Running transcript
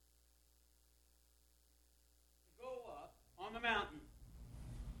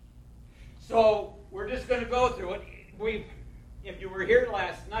So we're just going to go through it. If you were here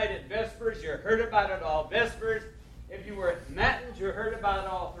last night at Vespers, you heard about it all Vespers. If you were at Matins, you heard about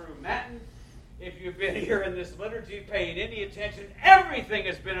it all through Matins. If you've been here in this liturgy paying any attention, everything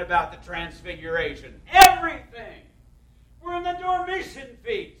has been about the Transfiguration. Everything. We're in the Dormition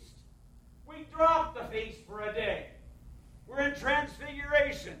Feast. We dropped the feast for a day. We're in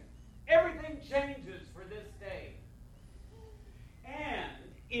Transfiguration. Everything changes for this day. And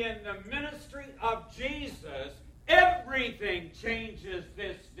in the ministry of Jesus, everything changes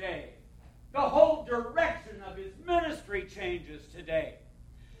this day. The whole direction of his ministry changes today.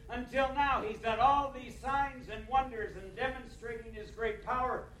 Until now, he's done all these signs and wonders and demonstrating his great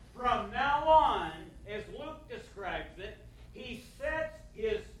power. From now on, as Luke describes it, he sets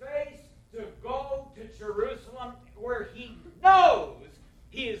his face to go to Jerusalem where he knows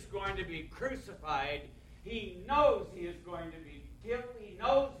he is going to be crucified. He knows he is going to be killed. He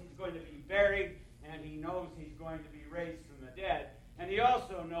knows he's going to be buried. And he knows he's going to be raised from the dead. And he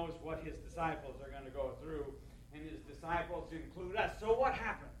also knows what his disciples are going to go through. And his disciples include us. So what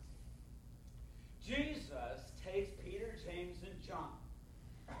happens? Jesus takes Peter, James, and John.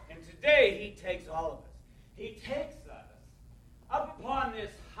 And today he takes all of us. He takes us up upon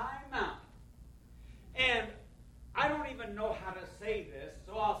this high mountain. And I don't even know how to say this,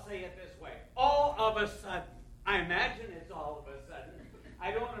 so I'll say it this way. All of a sudden, I imagine it's all of a sudden.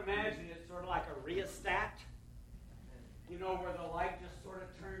 I don't imagine it's sort of like a rheostat, you know, where the light just sort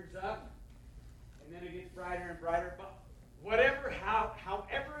of turns up, and then it gets brighter and brighter. But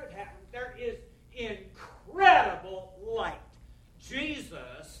however it happens, there is incredible light.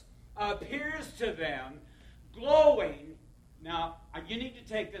 Jesus appears to them glowing. Now, you need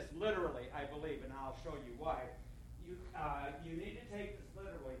to take this literally, I believe, and I'll show you why. You need to take this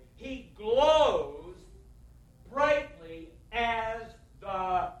literally. He glows brightly as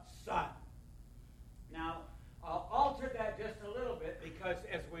the sun. Now, I'll alter that just a little bit because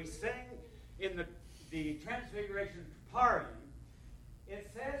as we sing in the Transfiguration Parium, it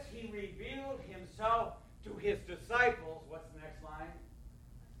says he revealed himself to his disciples. What's the next line?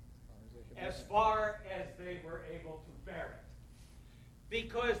 As far as they were able to bear it.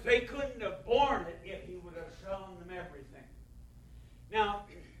 Because they couldn't have borne it if he would have shown them everything. Now,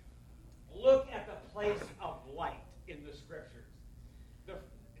 look at the place of light in the Scriptures.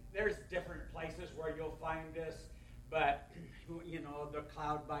 There's different places where you'll find this, but, you know, the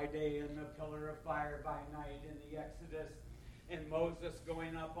cloud by day and the pillar of fire by night in the Exodus, and Moses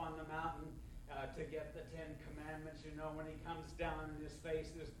going up on the mountain to get the Ten Commandments. You know, when he comes down and his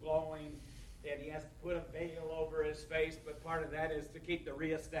face is glowing, and he has to put a veil over his face, but part of that is to keep the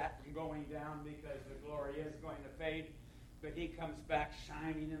rheostat from going down because the glory is going to fade. But he comes back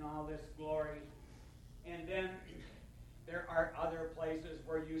shining in all this glory. And then there are other places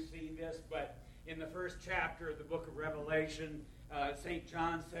where you see this, but in the first chapter of the book of Revelation, St.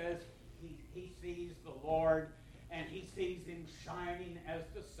 John says he sees the Lord, and he sees him shining as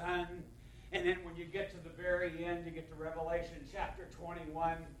the sun. And then when you get to the very end, you get to Revelation chapter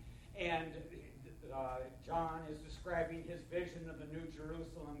 21, and John is describing his vision of the New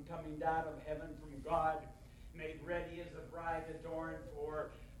Jerusalem coming down of heaven from God, made ready as a bride adorned for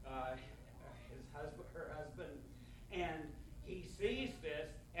her husband. And he sees this,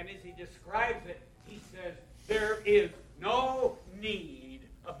 and as he describes it, he says, there is no need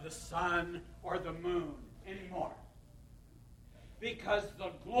of the sun or the moon anymore. Because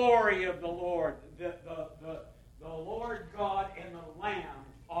the glory of the Lord, the Lord God and the Lamb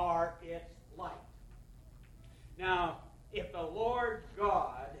are its light. Now, if the Lord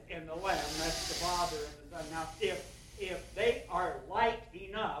God and the Lamb, that's the Father and the Son, now if they are light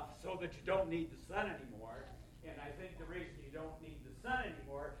enough so that you don't need the sun anymore, and I think the reason you don't need the sun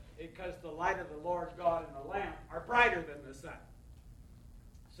anymore is because the light of the Lord God and the Lamb are brighter than the sun.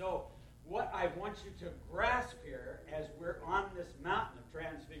 So what I want you to grasp here as we're on this mountain of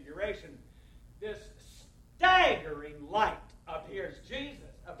transfiguration, this staggering light appears. Jesus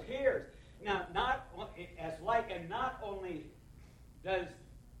appears. Now, not as light, and not only does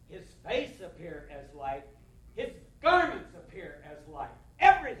his face appear as light, his garments appear as light.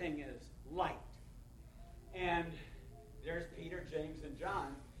 Everything is light. And there's Peter, James, and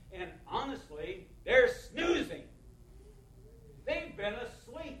John. And honestly, they're snoozing. They've been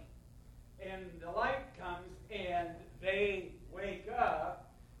asleep. And the light comes, and they wake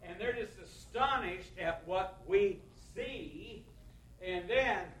up, and they're just astonished at what we see. And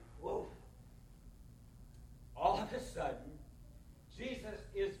then, whoa, all of a sudden, Jesus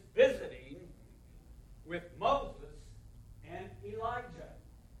is visiting with Moses and Elijah.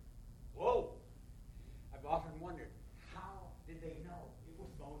 Whoa. I've often wondered, how did they know it was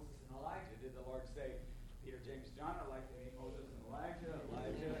Moses and Elijah? Did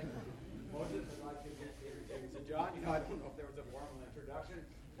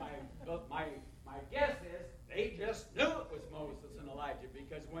they just knew it was Moses and Elijah,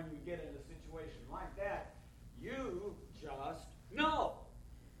 because when you get in a situation like that, you just know.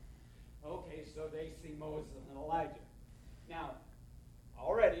 Okay, so they see Moses and Elijah. Now,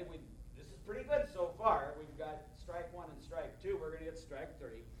 already, this is pretty good so far. We've got strike one and strike two. We're going to get strike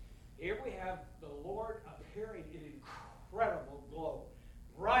three. Here we have the Lord appearing in incredible glow,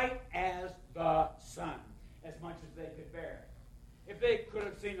 bright as the sun, as much as they could bear. If they could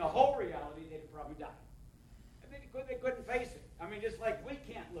have seen the whole reality, they'd have probably died. They couldn't face it. I mean, just like we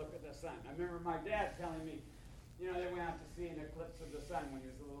can't look at the sun. I remember my dad telling me, they went out to see an eclipse of the sun when he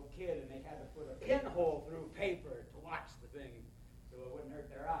was a little kid, and they had to put a pinhole through paper to watch the thing so it wouldn't hurt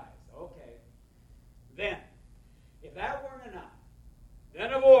their eyes. Okay. Then, if that weren't enough,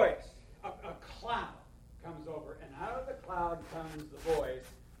 then a voice, a cloud comes over, and out of the cloud comes the voice,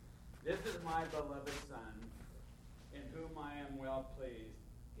 "This is my beloved Son, in whom I am well pleased.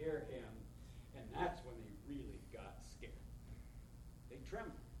 Hear him." And that's when they really got scared. They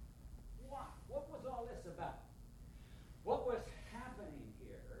trembled. Why? What was all this about? What was happening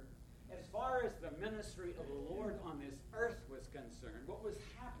here, as far as the ministry of the Lord on this earth was concerned, what was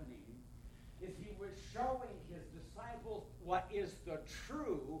happening is he was showing his disciples what is the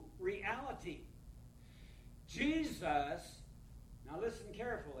true reality. Jesus, now listen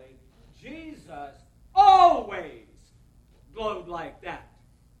carefully, Jesus always glowed like that.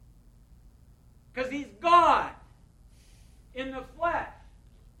 Because he's God in the flesh.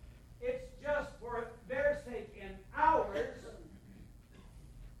 It's just for their sake and ours.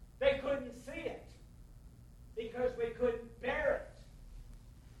 They couldn't see it because we couldn't bear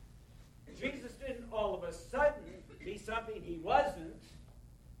it. Jesus didn't all of a sudden be something he wasn't.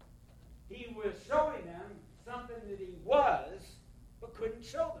 He was showing them something that he was, but couldn't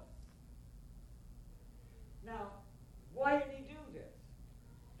show them. Now, why did he do this?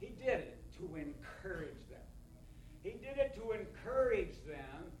 He did it to encourage them. He did it to encourage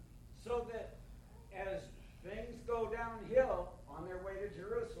them so that as things go downhill on their way to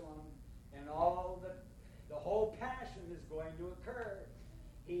Jerusalem and all the whole passion is going to occur,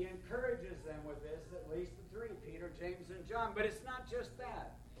 he encourages them with this, at least the three, Peter, James, and John. But it's not just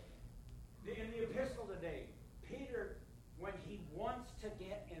that. In the epistle today, Peter, when he wants to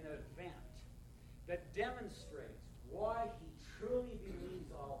get an event that demonstrates why he truly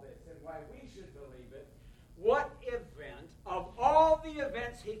believes all this and why we should believe it, what event, of all the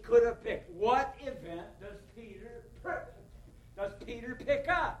events he could have picked, what event does Peter pick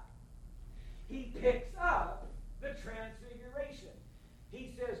up? He picks up the Transfiguration.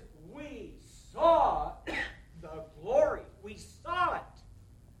 He says, we saw the glory. We saw it.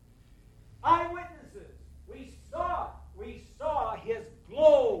 Eyewitnesses. We saw it. We saw his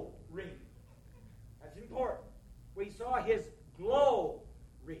glory. That's important. We saw his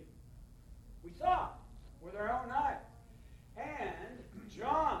glory. We saw it with our own eyes. And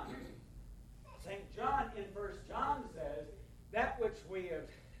John, St. John in 1 John says, that which we have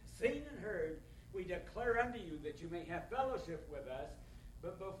seen and heard, we declare unto you that you may have fellowship with us.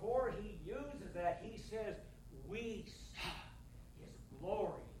 But before he uses that, he says, we saw his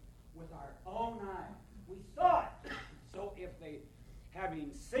glory with our own eyes. We saw it. So if they,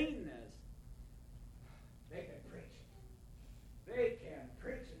 having seen this, they can preach it. They can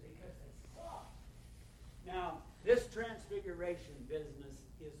preach it because they saw it. Now, this transfiguration business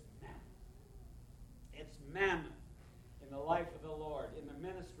is mammoth. It's mammoth in the life of the Lord, in the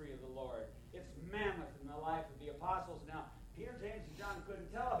ministry of the Lord. It's mammoth in the life of the apostles. Now, Peter, James, and John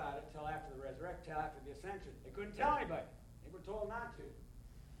couldn't tell about it till after the resurrection, till after the ascension. They couldn't tell anybody. They were told not to.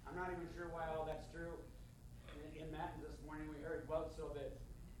 I'm not even sure why all that's true. In Matins this morning we heard, well, so that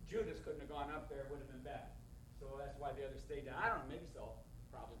Judas couldn't have gone up there, it would have been bad. So that's why the others stayed down. I don't know, maybe so,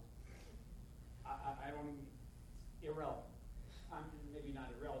 probably. I don't even, irrelevant. Maybe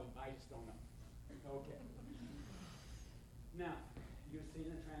not irrelevant, I just don't know. Okay. Now, you've seen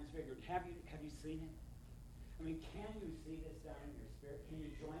the Transfigured. Have you seen it? I mean, can you see this down in your spirit? Can you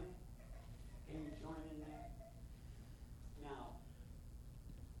join it? Can you join in that? Now,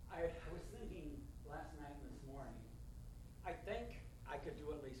 I was thinking last night and this morning, I think I could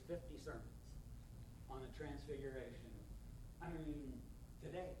do at least 50 sermons on the Transfiguration. I mean,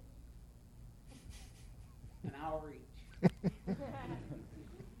 today. An hour each. I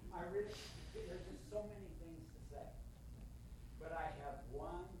really, there's just so many things to say. But I have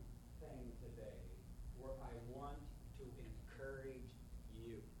one thing today where I want to encourage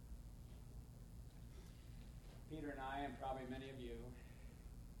you. Peter and I, and probably many of you,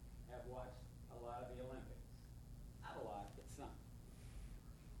 have watched a lot of the Olympics. Not a lot, but some.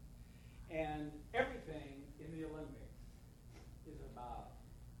 And everything in the Olympics is about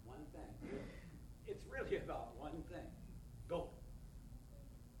one thing. it's really about one thing, goal.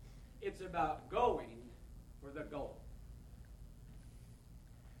 It's about going for the goal.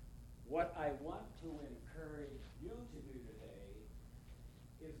 What I want to encourage you to do today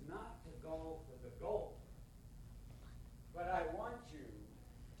is not to go for the goal, but I want you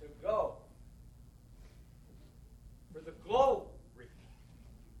to go for the glory.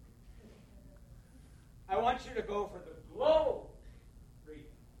 I want you to go for the glory.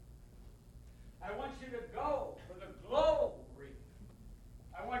 I want you to go for the glory.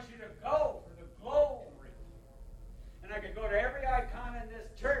 I want you to go for the glory. And I could go to every icon in this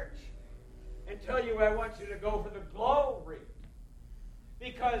church and tell you I want you to go for the glory.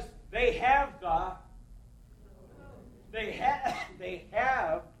 Because they have the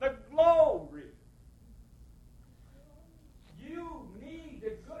glory. You need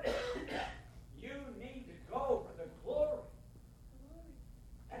to go. You need to go for the glory.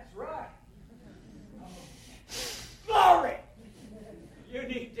 That's right. Glory! You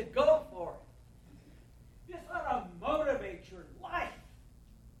need to go for it. This ought to motivate your life.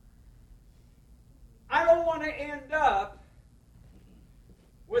 I don't want to end up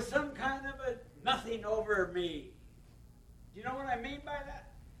with some kind of a nothing over me. Do you know what I mean by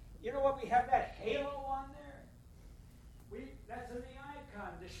that? You know what? We have that halo on there. That's in the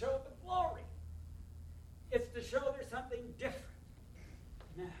icon to show the glory. It's to show there's something different.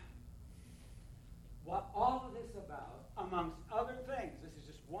 Now, what all of this about, amongst other things, this is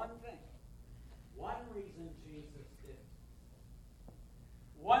just one thing. One reason Jesus did.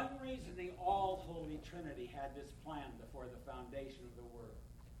 One reason the all-holy Trinity had this plan before the foundation of the world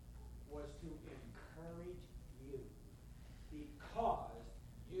was to encourage you, because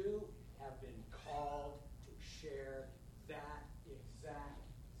you have been called to share that exact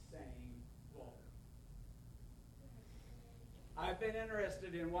same glory. I've been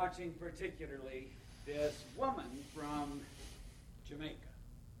interested in watching particularly this woman from Jamaica.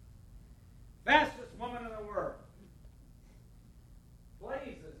 Fastest woman in the world.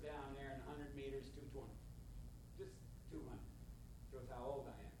 Blazes down there in 100 meters, 220. Just 200. Shows how old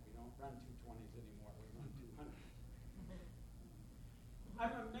I am. We don't run 220s anymore. We run 200.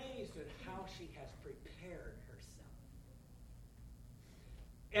 I'm amazed at how she has prepared herself.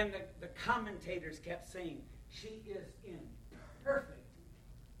 And the commentators kept saying, she is in perfect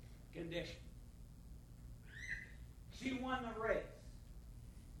condition. She won the race.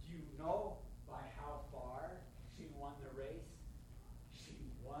 Do you know by how far she won the race? She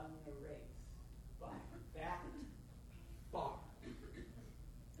won the race by that far.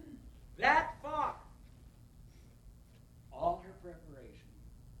 That far. All her preparation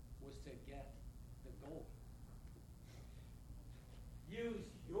was to get the goal. Use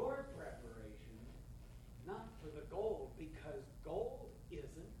your preparation not for the goal, because gold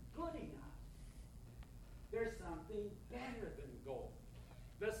isn't good enough. There's something better than gold.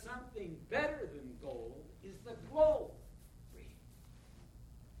 The something better than gold is the glory.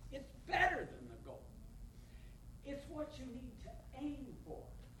 It's better than the gold. It's what you need to aim for.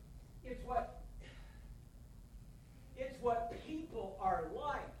 It's what people are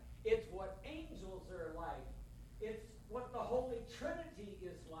like. It's what angels are like. It's what the Holy Trinity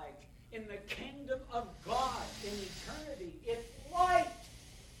is like in the kingdom of God in eternity. It's light.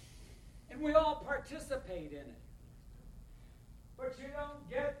 And we all participate in it. But you don't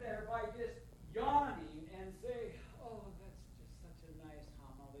get there by just yawning and say, oh, that's just such a nice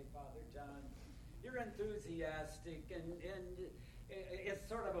homily, Father John. You're enthusiastic, and it's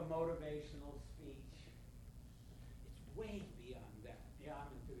sort of a motivational speech. It's way beyond that. Yeah,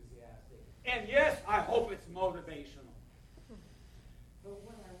 I'm enthusiastic. And yes, I hope it's motivational. But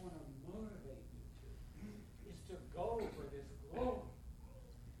what I want to motivate you to is to go for this glory.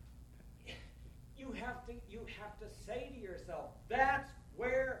 You have to say to yourself, that's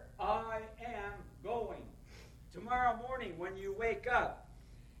where I am going. Tomorrow morning when you wake up,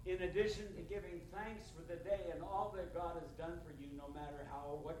 in addition to giving thanks for the day and all that God has done for you, no matter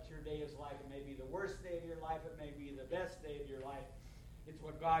what your day is like, it may be the worst day of your life, it may be the best day of your life. It's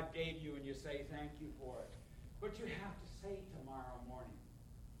what God gave you, and you say thank you for it. But you have to say tomorrow morning,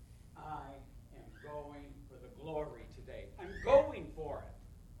 I am going for the glory today. I'm going for it.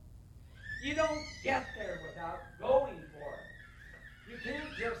 You don't get there without going for it. You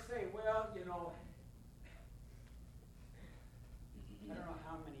can't just say, well, I don't know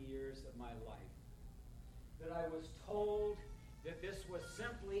how many years of my life that I was told that this was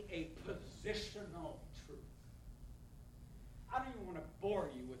simply a positional truth. I don't even want to bore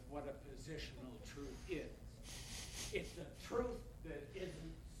you with what a positional truth is. It's a truth that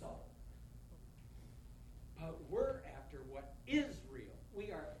isn't so. But we're after what is real.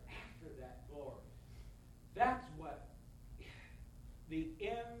 We are after that glory.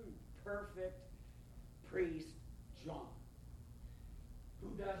 priest John, who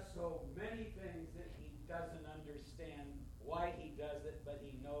does so many things that he doesn't understand why he does it, but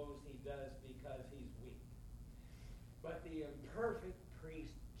he knows he does because he's weak. But the imperfect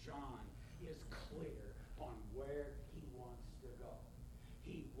priest John is clear on where he wants to go.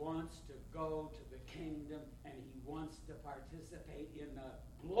 He wants to go to the kingdom, and he wants to participate in the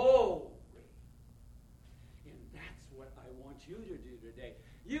glory. And that's what I want you to do today.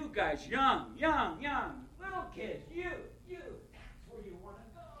 You guys, young, little kids, you, that's where you want to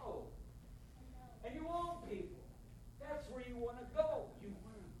go. And you old people, that's where you want to go. You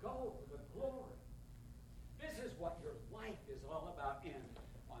want to go for the glory. This is what your life is all about. And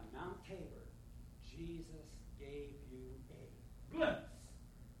on Mount Tabor, Jesus gave you a glimpse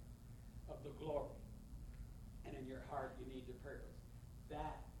of the glory. And in your heart, you need the purpose.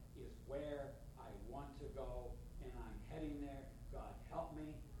 That is where I want to go, and I'm heading there. God help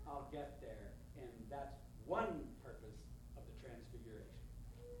me, I'll get there. And that's one